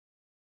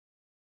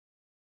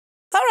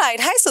All right.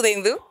 Hi,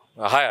 Sudhendu.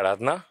 Hi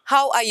Aradhana,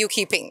 How are you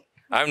keeping?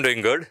 I'm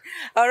doing good.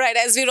 All right.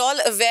 As we're all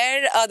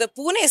aware, the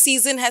Pune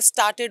season has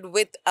started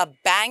with a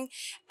bang.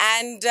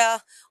 And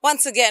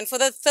once again, for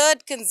the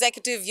third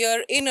consecutive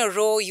year in a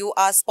row, you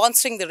are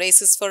sponsoring the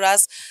races for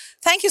us.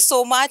 Thank you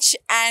so much.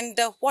 And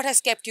what has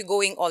kept you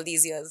going all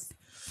these years?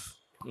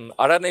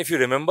 Aradhana, if you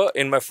remember,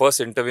 in my first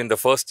interview in the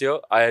first year,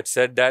 I had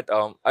said that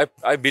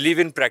I believe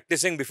in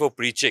practicing before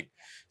preaching.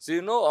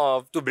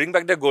 So, to bring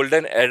back the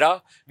golden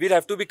era, we'll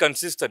have to be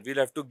consistent. We'll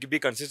have to be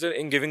consistent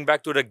in giving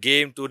back to the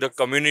game, to the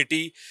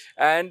community.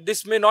 And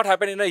this may not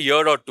happen in a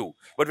year or two.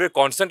 But with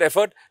constant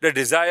effort, the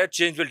desired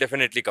change will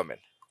definitely come in.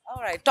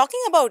 All right. Talking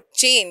about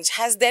change,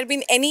 has there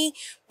been any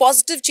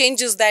positive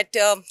changes that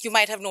you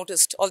might have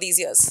noticed all these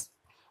years?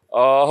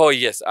 Oh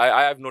yes,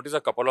 I have noticed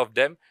a couple of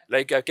them.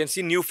 Like I can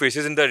see new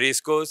faces in the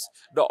race course.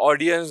 The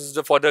audience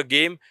for the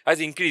game has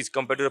increased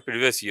compared to the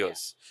previous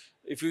years.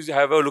 If you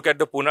have a look at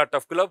the Pune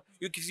Tough Club,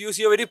 you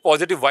see a very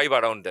positive vibe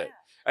around there.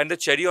 And the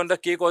cherry on the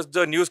cake was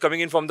the news coming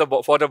in from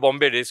for the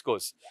Bombay race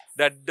course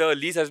that the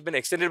lease has been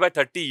extended by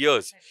 30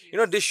 years.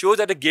 This shows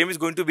that the game is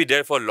going to be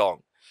there for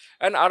long.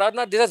 And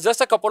Aradhana, these are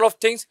just a couple of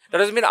things that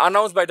has been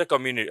announced by the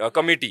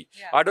committee.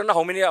 I don't know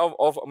how many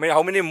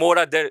how many more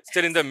are there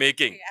still in the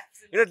making.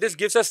 This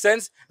gives a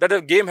sense that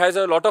the game has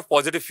a lot of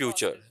positive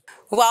future.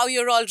 Wow,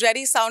 you're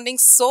already sounding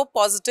so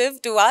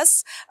positive to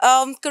us.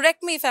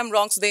 Correct me if I'm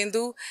wrong,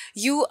 Sudhendu.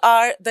 You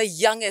are the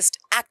youngest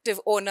active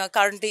owner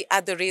currently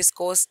at the race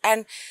course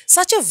and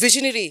such a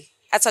visionary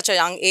at such a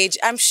young age.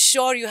 I'm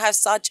sure you have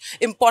such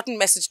important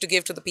message to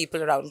give to the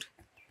people around.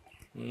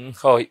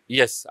 Oh,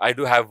 yes, I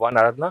do have one,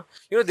 Aradhana.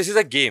 This is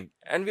a game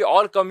and we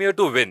all come here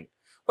to win.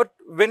 But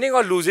winning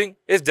or losing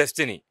is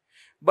destiny.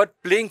 But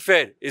playing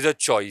fair is a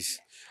choice.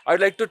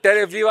 I'd like to tell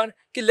everyone,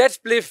 let's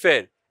play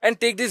fair and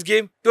take this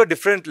game to a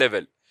different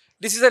level.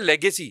 This is a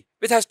legacy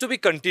which has to be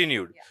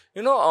continued.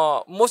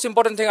 Most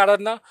important thing,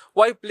 Aradhana,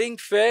 while playing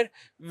fair,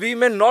 we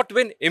may not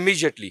win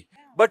immediately,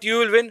 but you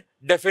will win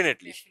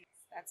definitely.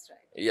 That's right.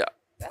 Yeah.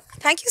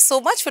 Thank you so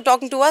much for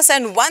talking to us.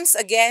 And once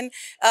again,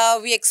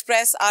 we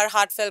express our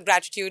heartfelt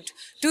gratitude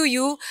to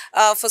you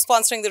for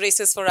sponsoring the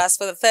races for us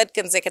for the third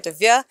consecutive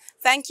year.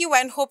 Thank you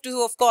and hope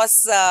to, of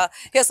course,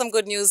 hear some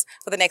good news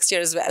for the next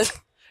year as well.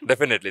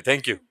 Definitely.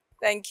 Thank you.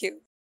 Thank you.